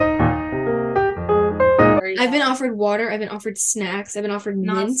very I've been odd. offered water. I've been offered snacks. I've been offered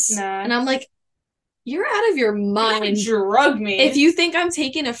Not mints. snacks. And I'm like, you're out of your You're trying mind. to drug me. If you think I'm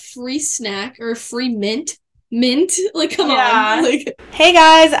taking a free snack or a free mint, like, come Yeah. on. Like, Hey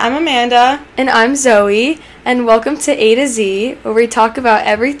guys, I'm Amanda. and I'm Zoe, and welcome to A to Z, where we talk about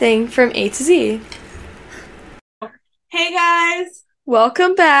everything from A to Z. Hey guys.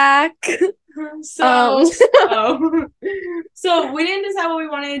 Welcome back. So, so we didn't decide what we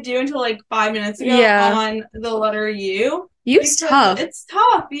wanted to do until like 5 minutes ago Yeah. on the letter U. You's tough. It's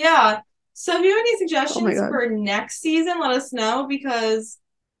tough, yeah. So if you have any suggestions God. for next season, let us know because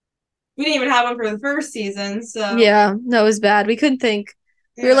we didn't even have one for the first season. So Yeah, that was bad. We couldn't think.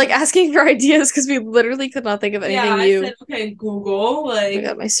 We were like asking for ideas because we literally could not think of anything yeah, new. I said, okay, Google. Oh my Like,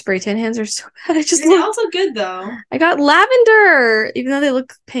 God, my spray tan hands are so bad. I just your nails looked. look good though. I got lavender, even though they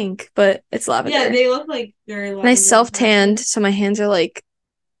look pink, but it's lavender. Yeah, they look like very And I lavender. self-tanned, so my hands are like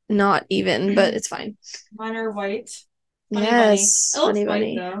not even, but it's fine. Mine are white. Honey Yes, bunny. It looks honey white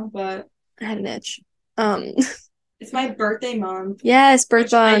bunny. though, but I had an itch. it's my birthday month. Yes, birth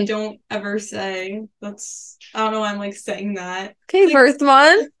Which I month. don't ever say. I don't know why I'm like saying that. Okay, Like, birth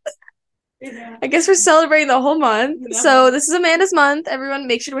month. yeah. I guess we're celebrating the whole month. No. So this is Amanda's month. Everyone,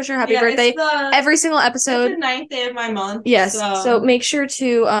 make sure to wish her happy birthday every single episode. It's the 9th day of my month. Yes. So make sure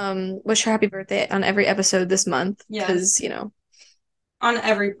to wish her happy birthday on every episode this month. Yes. Because, you know. On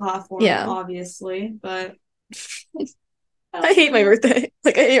every platform, Yeah. obviously. But I hate my birthday.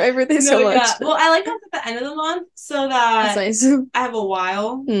 Like, I hate my birthday so much. Yeah. Well, I like it at the end of the month so that That's nice. I have a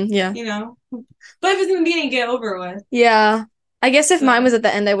while. Yeah. You know. But if it's in the beginning, get over with. Yeah. I guess if mine was at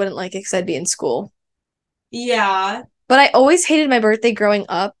the end, I wouldn't like it because I'd be in school. Yeah. But I always hated my birthday growing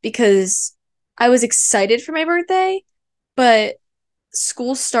up because I was excited for my birthday, but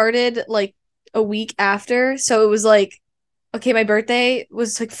school started like a week after. So it was like, okay, my birthday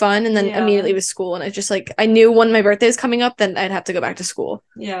was like fun, and then immediately was school. And it's just like, I knew when my birthday was coming up, then I'd have to go back to school.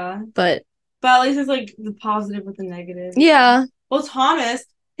 Yeah. But at least it's like the positive with the negative. Yeah. Well, Thomas,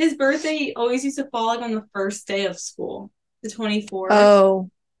 his birthday always used to fall like on the first day of school, the 24th. Oh.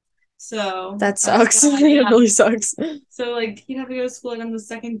 So that sucks. It really sucks. So like he'd have to go to school like on the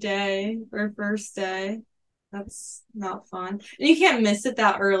second day or first day. That's not fun. And you can't miss it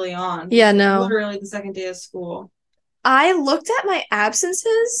that early on. Yeah, no. Literally the second day of school. I looked at my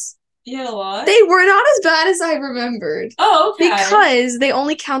absences. You had a lot? They were not as bad as I remembered. Oh, okay. Because they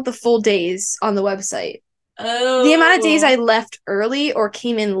only count the full days on the website. Oh. The amount of days I left early or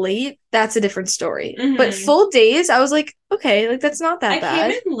came in late, that's a different story. Mm-hmm. But full days, I was like, okay, like that's not that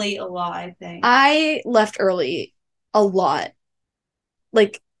bad. I came in late a lot, I think. I left early a lot.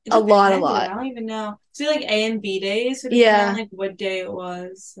 Like a lot. I don't even know. So like A and B days? So yeah. Like what day it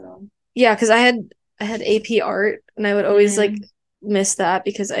was. So. Yeah, because I had AP art and I would always like miss that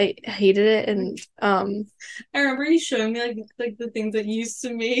because I hated it. And I remember you showing me like the things that you used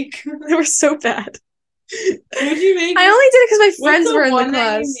to make. They were so bad. What did you make? I only did it because my friends were in the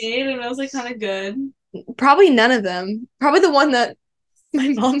class. That you made and it was like kind of good. Probably none of them. Probably the one that my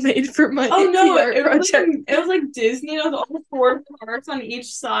mom made for my art project. It was like Disney. It was all 4 parts on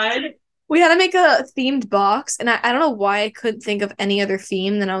each side. We had to make a themed box, and I don't know why I couldn't think of any other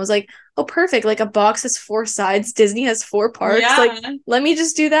theme. Then I was like, oh, perfect. Like a box has 4 sides. Disney has 4 parts. Yeah. Like, let me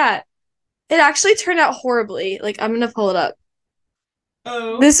just do that. It actually turned out horribly. Like, I'm going to pull it up.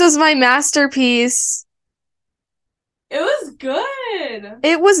 Oh. This was my masterpiece. It was good.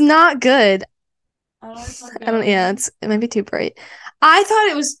 It was not good. I don't, yeah, it might be too bright. I thought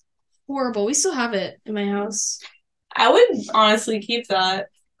it was horrible. We still have it in my house. I would honestly keep that.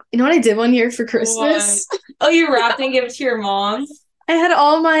 You know what I did one year for Christmas? What? Oh, you wrapped and gave it to your mom? I had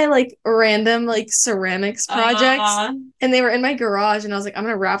all my like random like ceramics projects and they were in my garage and I was like, I'm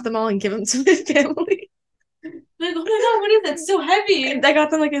gonna wrap them all and give them to my family. Like, oh my God, what is that? It's so heavy. And I got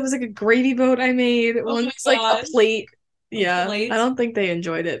them like it was like a gravy boat I made. One was like a plate. Yeah. I don't think they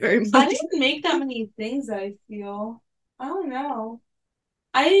enjoyed it very much. I didn't make that many things, I feel. I don't know.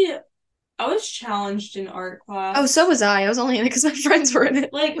 I was challenged in art class. Oh, so was I. I was only in it because my friends were in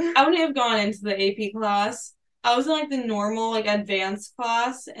it. Like, I wouldn't have gone into the AP class. I was in like the normal, like advanced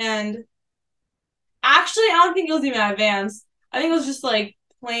class, and actually, I don't think it was even advanced. I think it was just like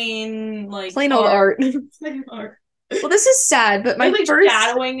plain old art. Plain art. Well, this is sad, but my like first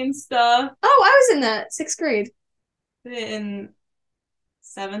shadowing and stuff. Oh, I was in that 6th grade. In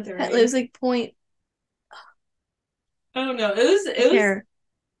 7th or 8th. It was like point. I don't know. It was. Here.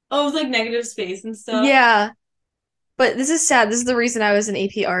 Oh, it was like negative space and stuff. Yeah. But this is sad. This is the reason I was in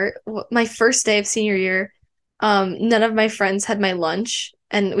AP art. My first day of senior year, none of my friends had my lunch,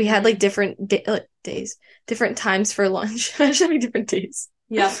 and we had like different days, different times for lunch. Actually, different days.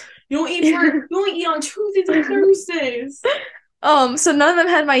 Yeah. You only eat on Tuesdays and Thursdays. So none of them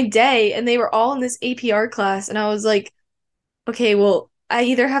had my day, and they were all in this APR class, and I was like, okay, well, I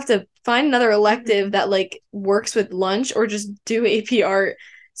either have to find another elective that like works with lunch or just do AP Art.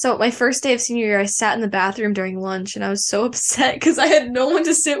 So my first day of senior year, I sat in the bathroom during lunch, and I was so upset because I had no one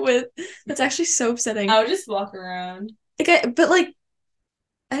to sit with. It's actually so upsetting. I would just walk around. But like,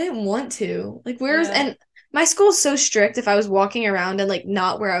 I didn't want to. Like, Yeah. and my school's so strict. If I was walking around and like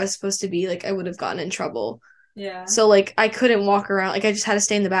not where I was supposed to be, like I would have gotten in trouble. Yeah. So like I couldn't walk around. Like I just had to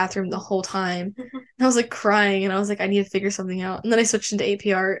stay in the bathroom the whole time. And I was like crying, and I was like, I need to figure something out. And then I switched into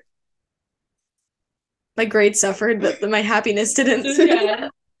AP Art. My grades suffered, but my happiness didn't. Okay.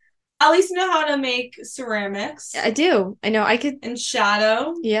 At least you know how to make ceramics. I do. I know I could. And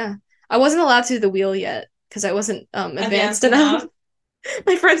shadow. Yeah. I wasn't allowed to do the wheel yet because I wasn't advanced enough.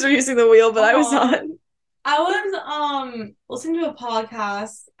 My friends were using the wheel, but I was not. I was listening to a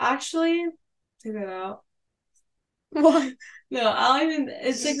podcast. Actually, take that out. What? No, I don't even.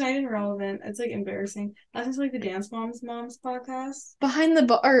 It's like not even relevant. It's like embarrassing. That's just like the Dance Moms podcast. Behind the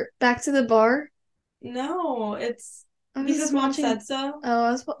bar, or back to the bar. No, it's I was because Mom said so. Oh,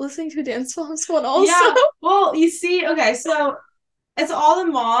 I was listening to a Dance Moms one also. Yeah. Well, you see, okay, so it's all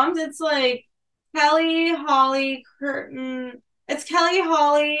the moms. It's like Kelly, Holly, Curtin. It's Kelly,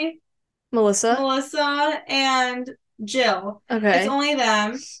 Holly, Melissa, and Jill. Okay. It's only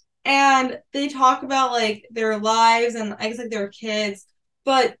them. And they talk about like their lives and I guess like their kids.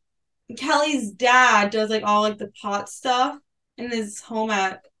 But Kelly's dad does like all like the pot stuff in his home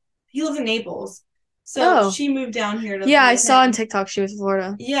he lives in Naples. So she moved down here to I saw on TikTok she was in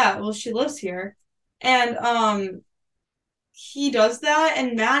Florida. Yeah, well she lives here. And he does that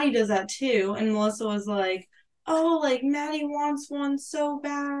and Maddie does that too. And Melissa was like, oh, like Maddie wants one so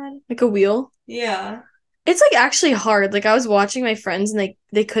bad. Like a wheel? Yeah. It's like actually hard. Like I was watching my friends and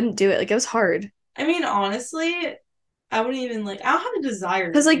they couldn't do it. Like it was hard. I mean, honestly, I wouldn't even like I don't have a desire.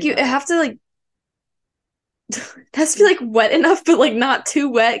 Because like you have to like it has to be like wet enough, but like not too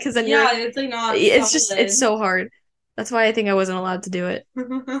wet because then it's like not it's solid. just it's so hard. That's why I think I wasn't allowed to do it.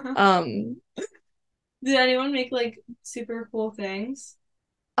 Did anyone make like super cool things?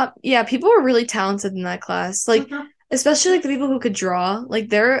 Yeah, people were really talented in that class. Like especially like the people who could draw. Like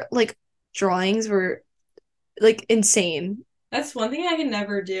their like drawings were like insane. That's one thing I could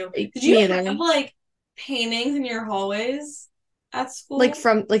never do. Did you have like paintings in your hallways at school? Like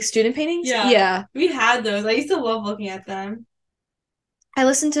from like student paintings? Yeah. We had those. I used to love looking at them. I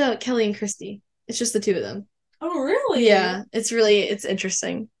listened to Kelly and Christy. It's just the two of them. Oh, really? Yeah, it's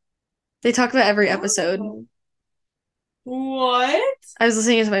interesting. They talk about every episode. What? I was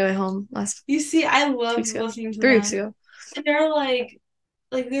listening to my way home last. You see, I love listening to 3 weeks ago. And they're like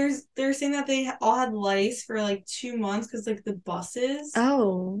they're saying that they all had lice for like 2 months because like the buses.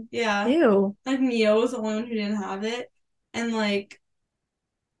 Oh. Yeah. Ew. Like Mio was the only one who didn't have it, and like,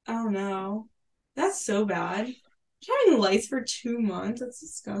 I don't know. That's so bad. Having lice for 2 months. That's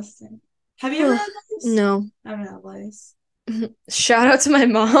disgusting. Have you ever had lice? No. I haven't had lice. Shout out to my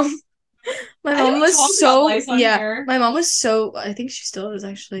mom. My mom was so my mom was so I think she still is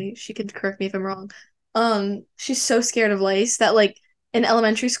actually. She could correct me if I'm wrong. She's so scared of lice that like in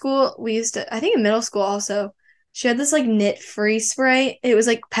elementary school we used to I think in middle school also she had this like knit free spray. It was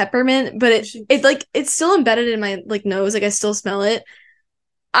like peppermint, but it like it's still embedded in my like nose. Like I still smell it.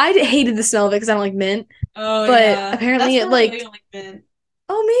 I hated the smell of it because I don't like mint. Oh, but yeah. Apparently it like you don't like mint.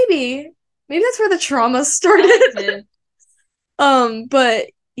 Oh, maybe that's where the trauma started. But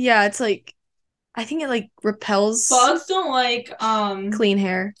yeah, it's like I think it like repels. Bugs don't like clean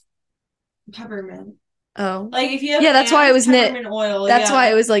hair. Peppermint. Oh, like if you have that's why it was knit oil. That's why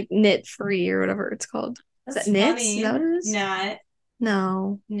it was like knit free or whatever it's called. That's is that knit? Is that what it is? Knit.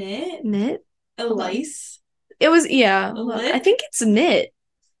 No. Knit. A lice. It was I think it's knit.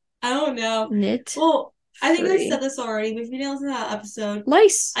 I don't know. Knit. Well, I think I said this already, but if you didn't listen to that episode,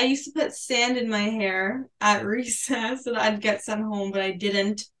 lice. I used to put sand in my hair at recess so that I'd get sent home, but I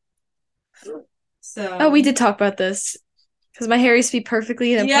didn't. So. We did talk about this. Because my hair used to be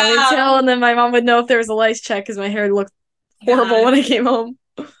perfectly in a ponytail, and then my mom would know if there was a lice check because my hair looked horrible when I came home.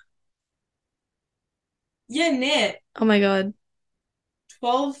 Yeah, knit. Oh my god.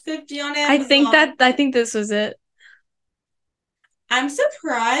 $12.50 on Amazon. I think this was it. I'm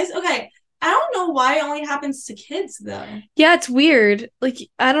surprised. Okay, I don't know why it only happens to kids though. Yeah, it's weird. Like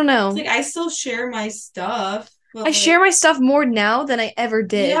I don't know. It's like I still share my stuff. I share my stuff more now than I ever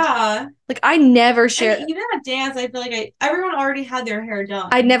did. Yeah. Like I never shared. And even at dance, I feel like everyone already had their hair done.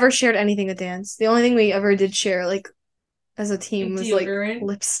 I never shared anything at dance. The only thing we ever did share, like, as a team was like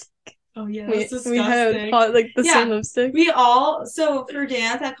lipstick. Oh yeah, We that's we had disgusting. like the Yeah, same lipstick. so for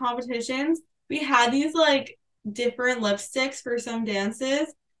dance at competitions, we had these like different lipsticks for some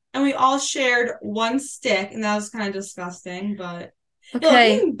dances, and we all shared one stick, and that was kind of disgusting. But yeah,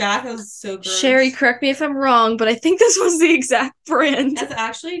 Okay, looking back, it was so Sherry, gross. correct me if I'm wrong, but I think this was the exact brand. That's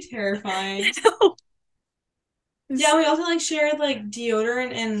actually terrifying. No. Yeah, we also like shared like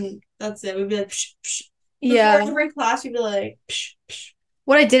deodorant, and that's it. We'd be like, psh, psh. Before Yeah. every class, we'd be like, psh, psh.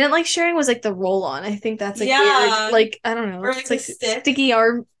 What I didn't like sharing was like the roll on. I think that's like weird. Yeah, Like, I don't know. or like It's the like stick.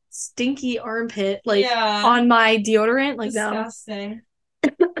 stinky armpit, like Yeah, on my deodorant. Like, no. disgusting.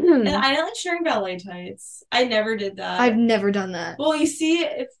 And I didn't like sharing ballet tights. I never did I've that. never done that. Well, you see,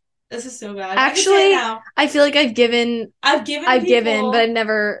 if this is so bad, I can say it Actually, now. I feel like I've given I've given, but I've people.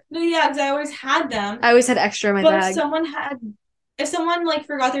 never, No, yeah, because I always had them. I always had extra in my But bag. if someone like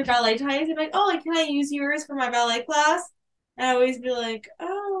forgot their ballet tights, they'd be like, "Oh, like, can I use yours for my ballet class?" And I always be like,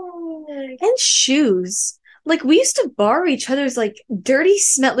 "Oh, like, And shoes. Like, we used to borrow each other's like dirty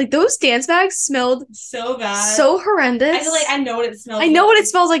smell. Like, those dance bags smelled so bad." so I feel like horrendous. I know what it smells I know what like. it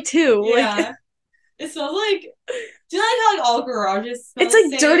smells like too. Like, Yeah, it smells like. Do you like how like all garages smell it's the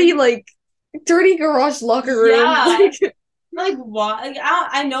like dirty, same? like dirty garage locker room. Yeah, like why? Like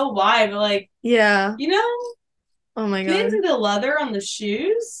I know why, but like Yeah. you know, Oh my do you God. think the leather on the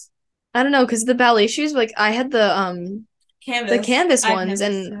shoes? I don't know, because the ballet shoes, like I had the Canvas. canvas I ones, canvas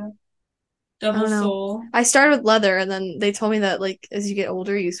and too. I Double don't know. sole. I started with leather, and then they told me that like as you get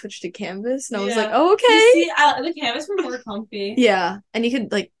older, you switch to canvas, and I was like, Yeah. oh, You okay. see, the canvas were more comfy. Yeah, and you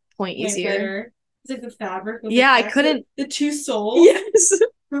could like point Wait, easier. better. It's like the fabric with Yeah, like I the, couldn't. the two soles. Yes.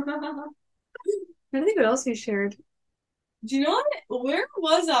 Do I don't think what else we shared. you know what? Where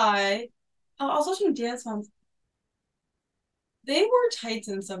was I? Oh, I was watching dance moms. They wore tights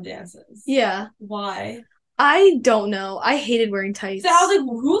in some dances. Yeah, Why? I don't know. I hated wearing So I was tights. like,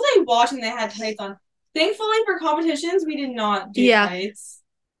 who was I watching that had tights on? Thankfully for competitions, we did not do Yeah, tights.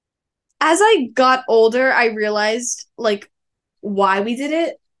 as I got older, I realized like why we did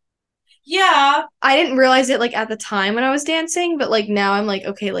it. Yeah, I didn't realize it like at the time when I was dancing, but like now I'm like,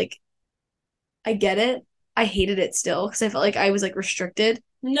 okay, like I get it. I hated it still because I felt like I was like restricted.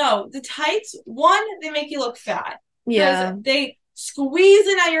 no, the tights, one, they make you look fat because Yeah. they squeeze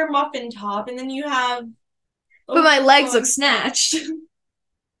in at your muffin top, and then you have But my legs look overflowing. snatched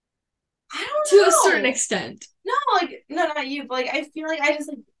I don't to a certain know. extent. No, like no, not you, but like I feel like I just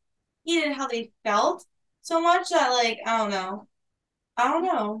like hated how they felt so much that like I don't know. I don't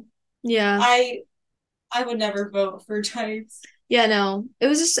know. Yeah. I I would never vote for tights. Yeah, no. It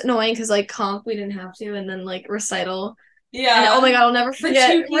was just annoying because like comp we didn't have to, and then like recital. And oh Yeah, my God, I'll never the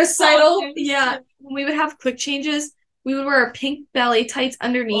forget two-piece recital. costumes Yeah. When we would have quick changes, we would wear our pink ballet tights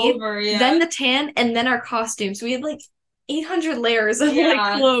underneath, over, yeah, then the tan, and then our costumes. We had like 800 layers of like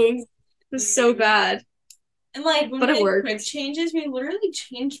yeah. clothes. It was so bad. And like when But we it did worked. quick changes, we literally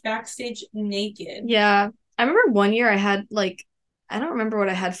changed backstage naked. Yeah. I remember one year I had like I don't remember what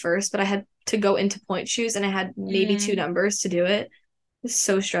I had first, but I had to go into point shoes and I had maybe two Mm. numbers to do it. It was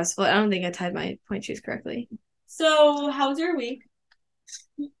so stressful. I don't think I tied my point shoes correctly. So how was your week?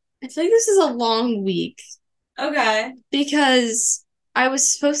 I feel like this is a long week Okay. because I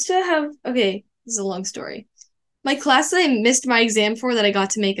was supposed to have okay, this is a long story. My class that I missed my exam for that I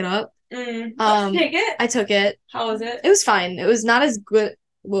got to make it up. Let's take it. I took it. How was it? It was fine. It was not as good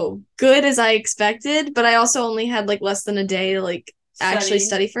as I expected, but I also only had like less than a day to like actually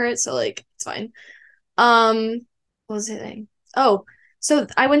study for it, so like it's fine. What was it saying? Oh, so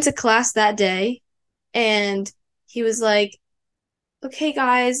I went to class that day and he was like, "Okay,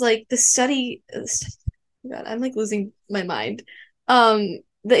 guys, like God, I'm like losing my mind.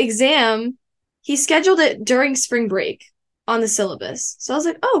 The exam, he scheduled it during spring break on the syllabus. So I was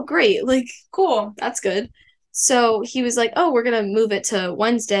like, "Oh, great. Like Cool. that's good." So he was like, "Oh, we're gonna move it to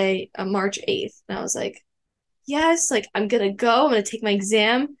Wednesday, March 8th." And I was like, "Yes, like I'm gonna go. I'm gonna take my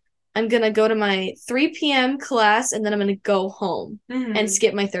exam. I'm gonna go to my 3 p.m. class, and then I'm gonna go home and Mhm.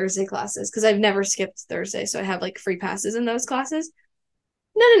 skip my Thursday classes because I've never skipped Thursday, so I have like free passes in those classes."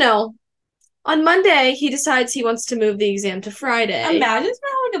 No, no, no. On Monday, he decides he wants to move the exam to Friday. Imagine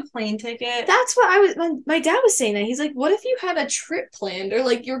spending like a plane ticket. That's what I was. My dad was saying that. He's like, "What if you had a trip planned, or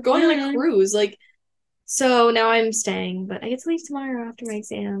like you're going on a Mhm. cruise?" Like, so now I'm staying, but I get to leave tomorrow after my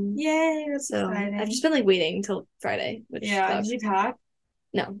exam. Yay, that's So exciting. I've just been like waiting until Friday, which Yeah, sucks. did you pack?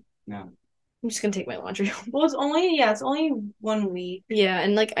 No, No. I'm just gonna take my laundry home. Well, it's only 1 week. Yeah,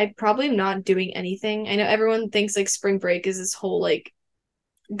 and like I probably am not doing anything. I know everyone thinks like spring break is this whole like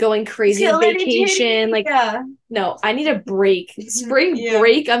going crazy vacation. Like, yeah. no, I need a break. Spring Yeah.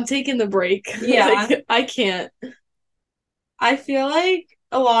 break, I'm taking the break. Yeah. Like, I can't. I feel like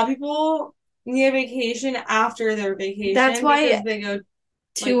a lot of people need a vacation after their That's vacation because why they go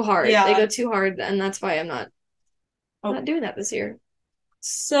too like hard. They yeah. go too hard, and that's why I'm Oh, not doing that this year.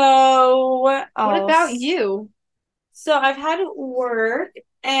 so what What about else? you? So I've had work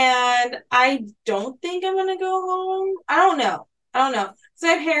and I don't think I'm gonna go home. I don't know. I don't know. So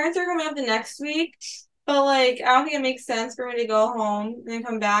my parents are coming up the next week, but like I don't think it makes sense for me to go home and then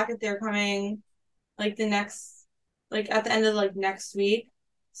come back if they're coming like the next like at the end of like next week.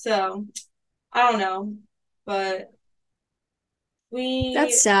 So I don't know. But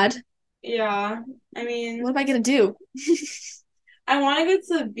That's we sad. yeah. I What mean am I gonna do? I wanna go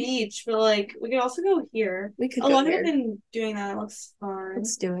to the beach, but like we could also go here. We could A go lot of people have here. been doing that. It looks fun.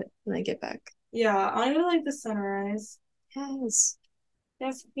 Let's do it when I get back. Yeah, I want to go to like the sunrise. Yes.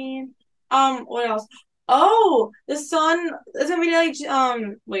 That's mean. What else? Oh, the sun is gonna be like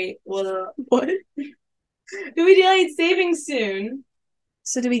wait, what What? do we daylight saving soon?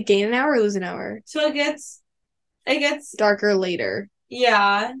 So do we gain an hour or lose an hour? So it gets Darker later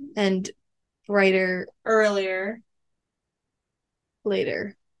yeah, and brighter earlier.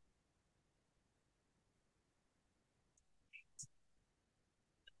 later.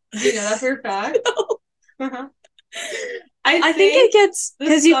 Do you know that for a fact? I I think it think gets the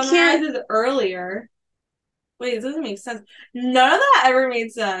because you sunrise can't. is earlier. Wait, it doesn't make sense. None of that ever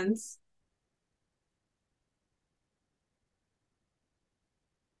made sense.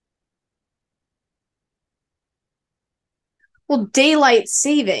 Well, daylight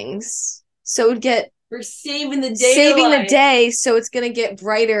savings. So it would get We're saving the saving the daylight. day, so it's gonna get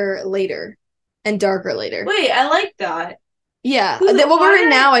brighter later and darker later. Wait, I like that. Yeah, Who's what why we're did in I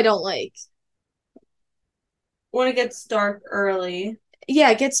now, I don't like. when it gets dark early? Yeah,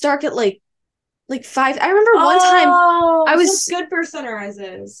 it gets dark at like 5. I remember one time Oh, I so it's was good for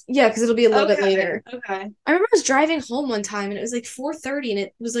sunrises. yeah, because it'll be a little bit Okay, later. okay. I remember I was driving home one time and it was like 4:30 and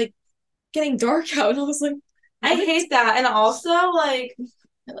it was like getting dark out and I was like, I what? hate that. And also, like,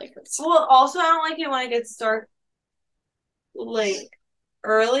 It like hurts. well, also, I don't like it when it gets dark, like,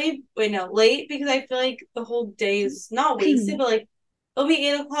 early. Wait, no, late, because I feel like the whole day is not wasted, but like, it'll be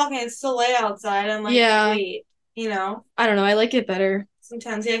 8 o'clock and it's still light outside. I'm like, Yeah, wait, you know, I don't know. I like it better.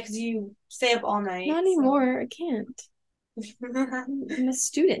 sometimes, yeah, because you stay up all night. Not anymore. I can't. I'm a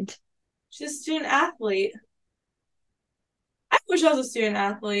student. She's a student athlete. I wish I was a student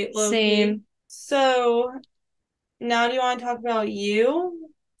athlete, low key. Same. So now do you want to talk about you?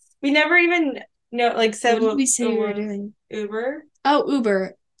 We never even know like said What did what we it say we were was. doing? Uber. Oh,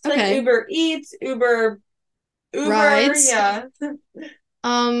 Uber. It's like Okay. Uber Eats, Uber, Rides. yeah.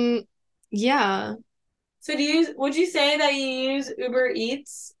 Um, yeah. So would you say that you use Uber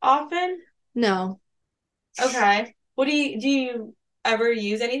Eats often? No. Okay. What do you ever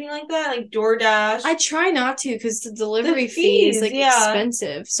use anything like that? Like DoorDash? I try not to because the The delivery fee is fees, like yeah.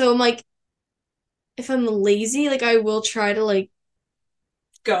 expensive. So I'm like, if I'm lazy, like I will try to like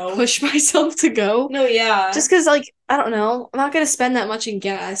Go. push myself to go. No, yeah. Just because like I don't know, I'm not gonna spend that much in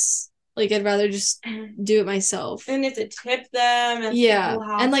gas. Like I'd rather just do it myself. And you have to tip them and it's the Yeah. whole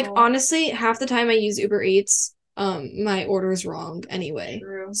And like hassle. honestly, half the time I use Uber Eats, my order is wrong anyway.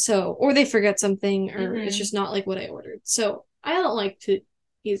 True. So or they forget something or it's Mhm. just not like what I ordered. So I don't like to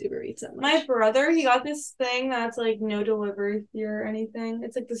use Uber Eats that My much. brother, he got this thing that's like no delivery fee or anything.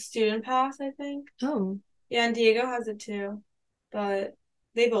 It's like the student pass, I think. Oh. Yeah, and Diego has it too. But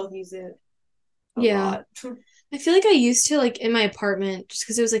they both use it a Yeah. lot. I feel like I used to like in my apartment just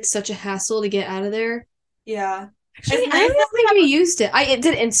because it was like such a hassle to get out of there. Yeah. Actually, It's I nice don't even that think I we used it. I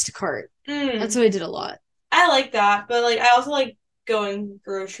did Instacart. have That's what I did a lot. I like that, but like I also like going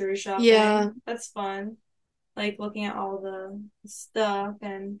grocery shopping. Yeah. That's fun. Like looking at all the stuff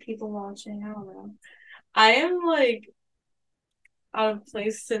and people watching. I don't know. I am like out of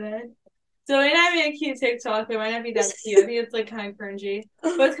place today. So it might not be a cute TikTok. It might not be that cute. I think it's like kind of cringy,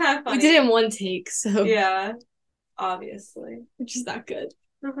 but it's kind of We funny. did it in one take, so Yeah, obviously. which is not good.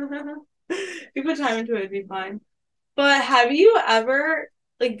 If you put time into it, it'd be fine. But have you ever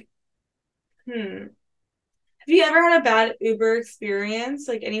like have you ever had a bad Uber experience?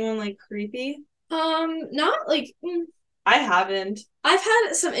 Like anyone like creepy? Not like I haven't. I've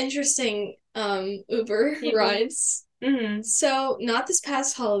had some interesting Uber People. rides. Mm-hmm. So not this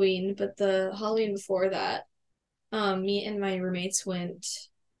past Halloween, but the Halloween before that, me and my roommates went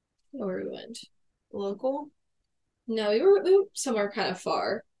where we went. Local? No, we were somewhere kind of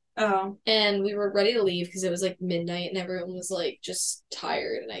far. Oh. And we were ready to leave because it was like midnight and everyone was like just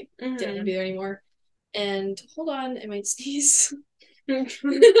tired and I didn't want to be there anymore. And hold on, I might sneeze.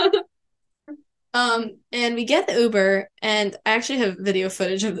 And we get the Uber and I actually have video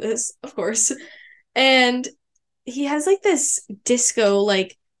footage of this, of course. And he has like this disco,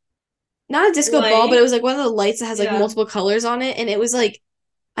 like not a disco ball, but it Light. was like one of the lights that has like Yeah. multiple colors on it, and it was like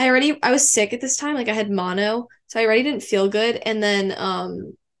I was sick at this time, like I had mono, so I already didn't feel good, and then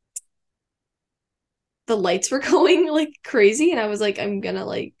the lights were going like crazy, and I was like, I'm gonna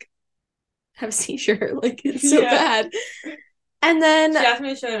like have a seizure, like it's so Yeah. bad. And then She asked me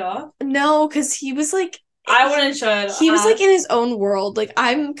to shut it off. no, because he was like I wouldn't shut it he was like off. in his own world. Like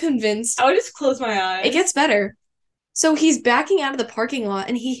I'm convinced I would just close my it eyes. gets better. So he's backing out of the parking lot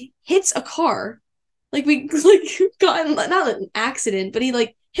and he hits a car. Like we like got in, not an accident, but he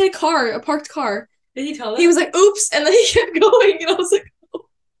like hit a car, a parked car. Did he tell He them? was like, "Oops," and then he kept going, and I was like,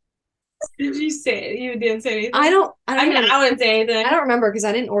 Did you say you didn't say anything? I I don't mean, even, I wouldn't say anything. I don't remember because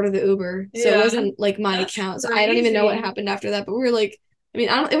I didn't order the Uber, so it Yeah. wasn't like my That's account. So I don't even know what crazy. happened after that. But we were like, I mean,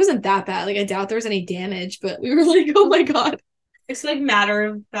 I don't. It wasn't that bad. Like I doubt there was any damage, but we were like, oh my God. It's like matter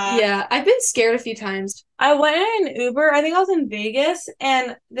of fact. Yeah, I've been scared a few times. I went in an Uber. I think I was in Vegas,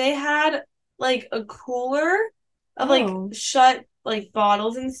 and they had like a cooler of like Oh, shut like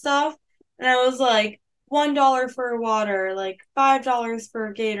bottles and stuff, and I was like $1 for water, like $5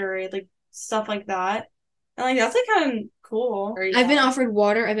 for Gatorade, like stuff like that, and like that's like kind of cool. Or, I've been yeah, offered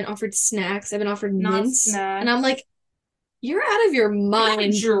water. I've been offered snacks. I've been offered not mints, and I'm snacks. like, you're out of your You're gonna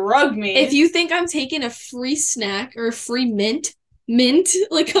mind. drug If me. you think I'm taking a free snack or a free mint,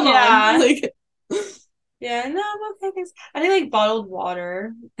 like come on, Yeah, like yeah, no, I'm okay. Thanks. I think like bottled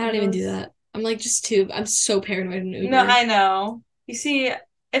water. I don't even do Those. that. I'm like just too. I'm so paranoid in No, Uber. I know. You see,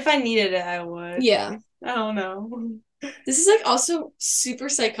 if I needed it, I would. Yeah, I don't know. this is like also super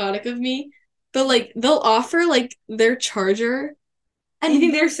psychotic of me, but like they'll offer like their charger, You think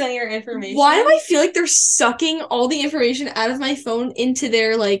and they're sending your why do information? I feel like they're sucking all the information out of my phone into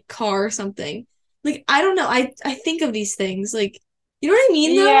their like car or something? Like I don't know. I think of these things like you know what I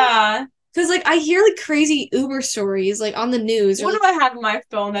mean though? Yeah. Because like I hear like crazy Uber stories like on the news or What like do I have in my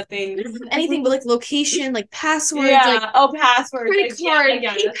phone that they anything but like location, like passwords, like Yeah. Oh, passwords. credit Like, yeah, I card,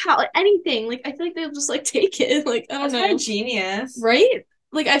 get it. PayPal, like anything. Like I feel like they'll just like take it. Like I don't That's kind know. of genius. Right?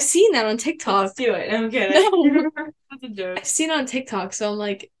 Like I've seen that on Let's TikTok. do it. I'm No. kidding. That's a joke. I've seen it on TikTok, so I'm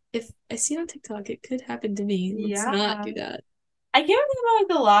like, if I see it on TikTok, it could happen to me. Let's Yeah. not do that. I can't think about like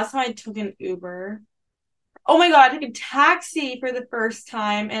the last time I took an Uber. Oh my God, I took a taxi for the first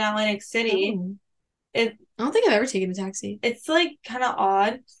time in Atlantic City. Oh. It I don't think I've ever taken a taxi. it's like kind of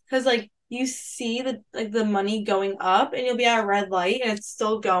odd because like you see the money going up and you'll be at a red light and it's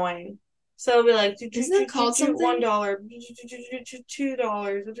still going. So it'll be like Isn't that called something? $1,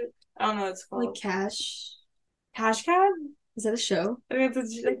 $2. I don't know what it's Like called. cash? Cash cab? Is that a show? I mean, it's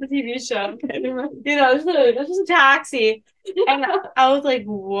a TV show. It's just a taxi. And I was like,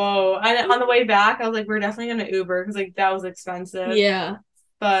 whoa. And on the way back, I was like, we're definitely gonna Uber because like that was expensive. Yeah,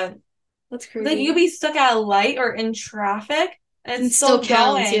 But that's like you crazy. could be stuck at a light or in traffic and And it's still still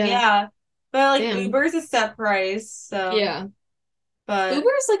counts, going. yeah. Yeah. But like Damn. Uber's a set price, so Yeah. but Uber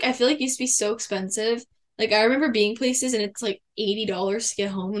is like I feel like used to be so expensive. Like I remember being places and it's like $80 to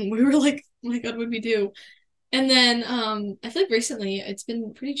get home and we were like, oh my God, what do we do? And then I feel like recently it's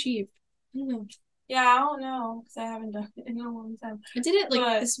been pretty cheap. I don't know. yeah, I don't know because I haven't done it in a long time. I did it like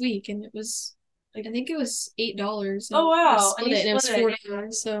But this week and it was like I think it was $8 oh and we wow, and split you it and it was split it.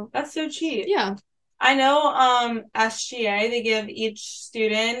 $4. So That's so cheap. yeah. I know SGA they give each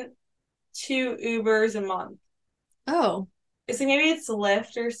student 2 Ubers a month. Oh. It's like maybe it's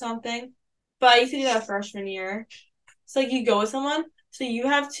Lyft or something. But I used to do that freshman year. So like you go with someone, so you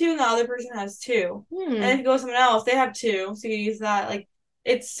have two and the other person has two. And if Hmm. you go with someone else, they have two. So you use that. Like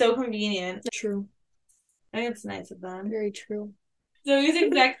it's so convenient. True. I think it's nice of them. Very true. So these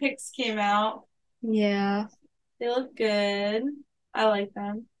exec pics came out. Yeah. They look good. I like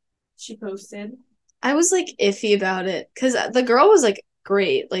them. She posted. I was like iffy about it because the girl was like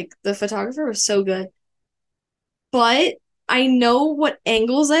great. Like the photographer was so good. But I know what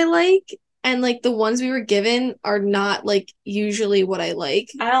angles I like, and like the ones we were given are not like usually what I like.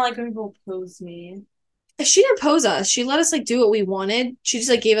 I don't like when people pose me. She didn't pose us. She let us like do what we wanted. She just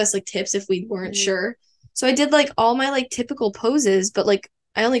like gave us like tips if we weren't Mm. sure. So I did like all my like typical poses, but like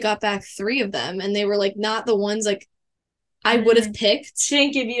I only got back three of them, and they were like not the ones like I would have picked. She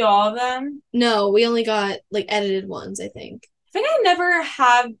didn't give you all of them. No, we only got like edited ones, I think. I think I never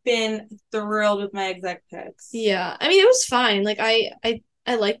have been thrilled with my exec pics. Yeah. I mean, it was fine. Like I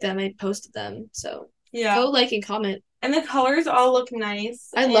liked them. I posted them. So Yeah. go like and comment. And the colors all look nice.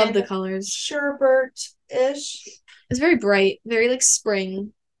 I love the colors. Sherbert-ish. It's very bright, very like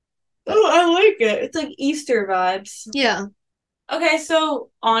spring. Oh, I like it. It's like Easter vibes. Yeah. Okay, so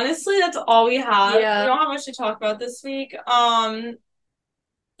honestly, that's all we have. Yeah. We don't have much to talk about this week.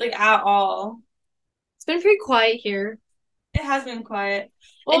 Like at all. It's been pretty quiet here. It has been quiet.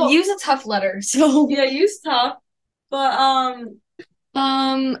 And Well, use a tough letter. So yeah, use tough. But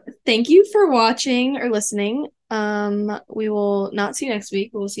thank you for watching or listening. We will not see you next week.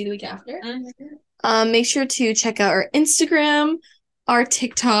 We'll see you the week after. Make sure to check out our Instagram, our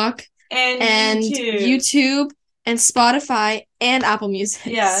TikTok, and YouTube and Spotify and Apple Music.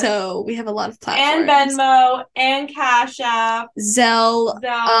 Yes. So we have a lot of platforms. and Venmo and Cash App. Zelle.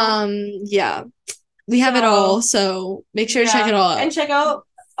 Zelle. Yeah. We have it all, so make sure to check it all out. And check out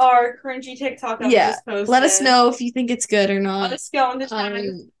our cringy TikTok that we just posted. Let us know if you think it's good or not. Let us go in the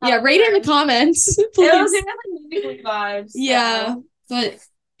comments. Rate it in the comments, please. It was like musically vibes. So. Yeah, but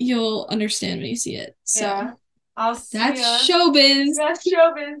you'll understand when you see it. So yeah. I'll see that's ya. showbiz. That's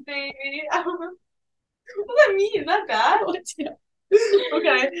showbiz, baby. What does that mean? Is that bad?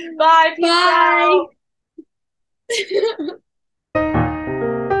 Okay. Bye. Peace Bye. out.